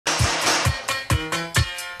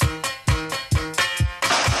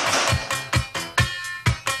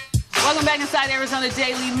Welcome back inside Arizona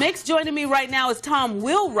Daily Mix. Joining me right now is Tom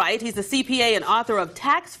Wheelwright. He's a CPA and author of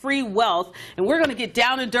Tax-Free Wealth, and we're going to get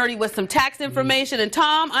down and dirty with some tax information. And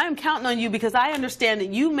Tom, I am counting on you because I understand that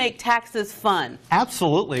you make taxes fun.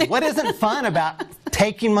 Absolutely. What isn't fun about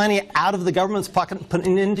taking money out of the government's pocket and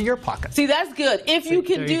putting it into your pocket? See, that's good if you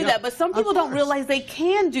can do that, but some people don't realize they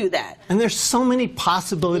can do that. And there's so many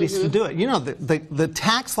possibilities to do it. You know, the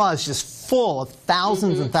tax law is just full of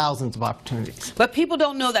thousands and thousands of opportunities. But people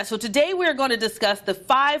don't know that. So today we're going to discuss the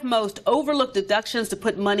 5 most overlooked deductions to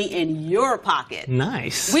put money in your pocket.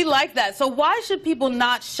 Nice. We like that. So why should people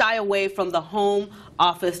not shy away from the home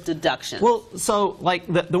office deduction? Well, so like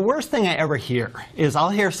the worst thing I ever hear is I'll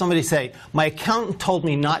hear somebody say, my accountant told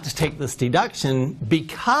me not to take this deduction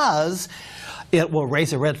because it will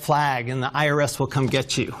raise a red flag and the IRS will come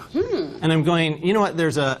get you. And I'm going, you know what,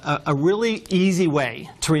 there's a really easy way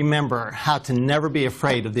to remember how to never be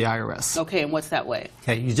afraid of the IRS. Okay, and what's that way?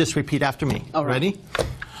 Okay, you just repeat after me. All right. Ready?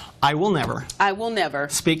 I will never. I will never.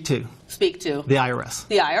 Speak to. Speak to. The IRS.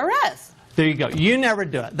 The IRS. There you go. You never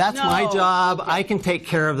do it. That's my job. Okay. I can take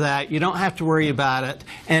care of that. You don't have to worry about it.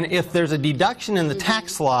 And if there's a deduction in the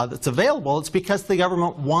tax law that's available, it's because the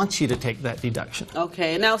government wants you to take that deduction.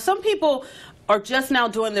 Okay. Now, some people are just now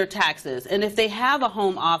doing their taxes, and if they have a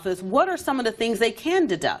home office, what are some of the things they can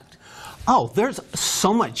deduct? Oh, there's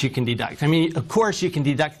so much you can deduct. I mean, of course, you can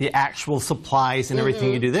deduct the actual supplies and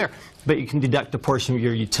everything you do there, but you can deduct a portion of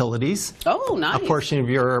your utilities. Oh, nice. A portion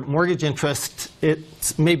of your mortgage interest.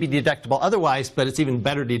 It's maybe deductible otherwise, but it's even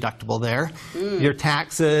better deductible there. Your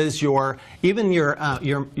taxes, even your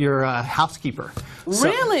housekeeper.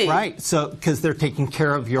 Really? So, right. So, because they're taking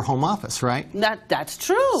care of your home office, right? That's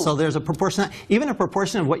true. So there's a proportion, even a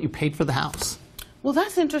proportion of what you paid for the house. Well,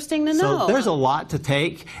 that's interesting to know. So there's a lot to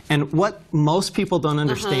take, and what most people don't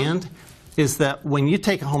understand is that when you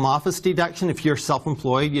take a home office deduction, if you're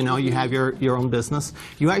self-employed, you know, you have your own business,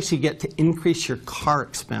 you actually get to increase your car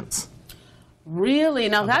expense. Really?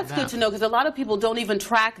 Now that's good to know, because a lot of people don't even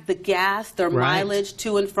track the gas, their mileage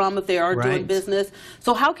to and from if they are doing business.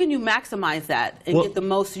 So how can you maximize that and get the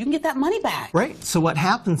most so you can get that money back? Right. So what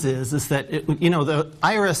happens is that, you know, the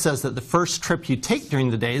IRS says that the first trip you take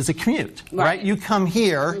during the day is a commute, right? You come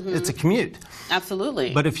here, it's a commute.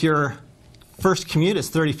 Absolutely. But if your first commute is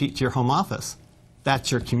 30 feet to your home office,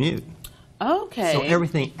 that's your commute. Okay. So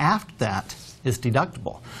everything after that is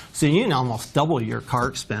deductible. So you can almost double your car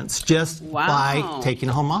expense just by taking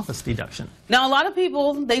a home office deduction. Now, a lot of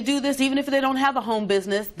people, they do this even if they don't have a home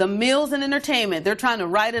business. The meals and entertainment, they're trying to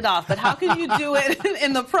write it off. But how can you do it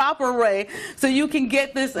in the proper way so you can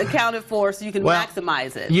get this accounted for so you can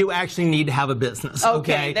maximize it? You actually need to have a business.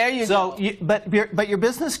 Okay, there you go. But your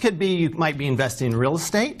business could be, you might be investing in real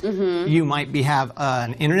estate. You might have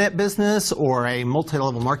an internet business or a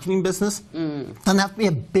multi-level marketing business. Doesn't have to be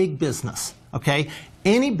a big business. Okay?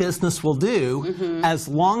 Any business will do as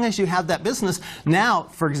long as you have that business. Now,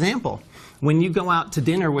 for example, when you go out to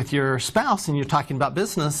dinner with your spouse and you're talking about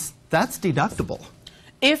business, that's deductible.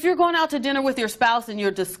 If you're going out to dinner with your spouse and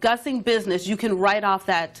you're discussing business, you can write off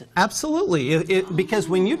that. Absolutely. Because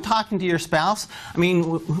when you're talking to your spouse, I mean,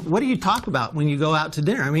 what do you talk about when you go out to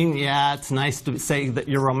dinner? I mean, yeah, it's nice to say that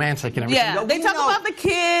you're romantic and everything. Yeah, they talk about the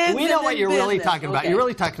kids. We know what you're really talking about. You're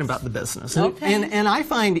really talking about the business. And I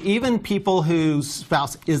find even people whose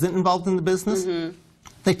spouse isn't involved in the business,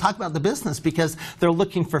 they talk about the business because they're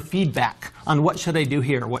looking for feedback on what should I do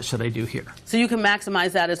here, what should I do here. So you can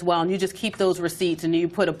maximize that as well, and you just keep those receipts and you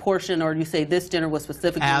put a portion, or you say this dinner was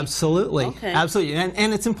specifically. Absolutely. Okay. Absolutely.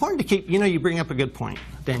 And it's important to keep, you know, you bring up a good point,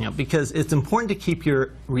 Danielle, because it's important to keep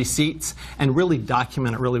your receipts and really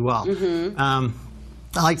document it really well.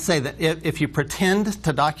 I like to say that if you pretend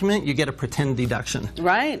to document, you get a pretend deduction.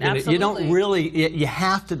 Right, absolutely. You don't really, you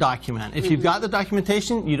have to document. If you've got the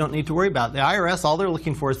documentation, you don't need to worry about it. The IRS, all they're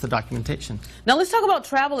looking for is the documentation. Now let's talk about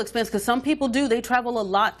travel expense, because some people do. They travel a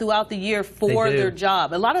lot throughout the year for their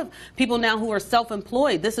job. A lot of people now who are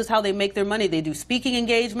self-employed, this is how they make their money. They do speaking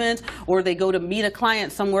engagements, or they go to meet a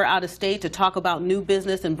client somewhere out of state to talk about new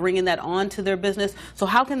business and bringing that on to their business. So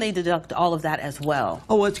how can they deduct all of that as well?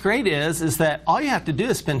 Oh, what's great is that all you have to do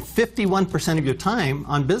is spend 51% of your time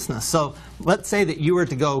on business. So let's say that you were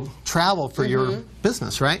to go travel for your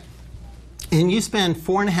business, right? And you spend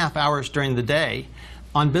 4.5 hours during the day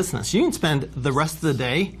on business. You can spend the rest of the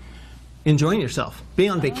day enjoying yourself. Be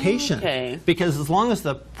on vacation. Okay. Because as long as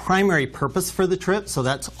the primary purpose for the trip, so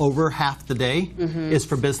that's over half the day, is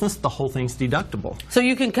for business, the whole thing's deductible. So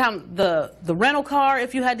you can count the rental car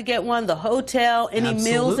if you had to get one, the hotel, any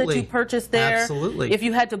meals that you purchased there. Absolutely. If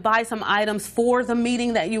you had to buy some items for the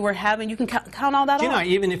meeting that you were having, you can count all that off. You know,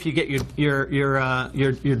 even if you get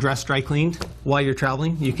your dress dry cleaned while you're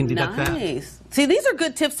traveling, you can deduct that. Nice. See, these are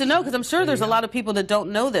good tips to know because I'm sure there's a lot of people that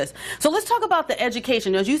don't know this. So let's talk about the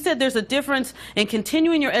education. As you said, there's a difference in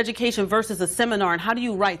continuing your education versus a seminar, and how do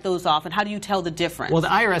you write those off, and how do you tell the difference? Well, the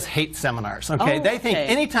IRS hates seminars, okay? They think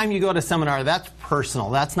anytime you go to a seminar, that's personal.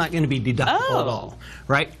 That's not going to be deductible at all,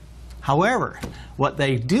 right? However, what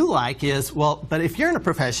they do like is, well, but if you're in a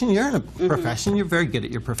profession, you're very good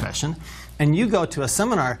at your profession, and you go to a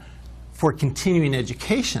seminar for continuing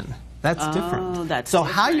education, that's different. So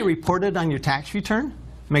how you report it on your tax return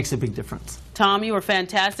makes a big difference. Tom, you were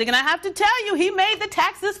fantastic, and I have to tell you, he made the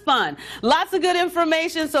taxes fun. Lots of good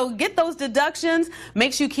information, so get those deductions.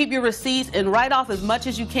 Make sure you keep your receipts and write off as much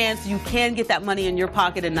as you can so you can get that money in your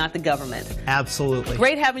pocket and not the government. Absolutely.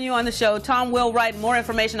 Great having you on the show. Tom Wheelwright. More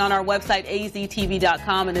information on our website,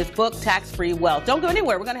 aztv.com, and his book, Tax Free Wealth. Don't go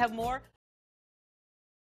anywhere. We're going to have more.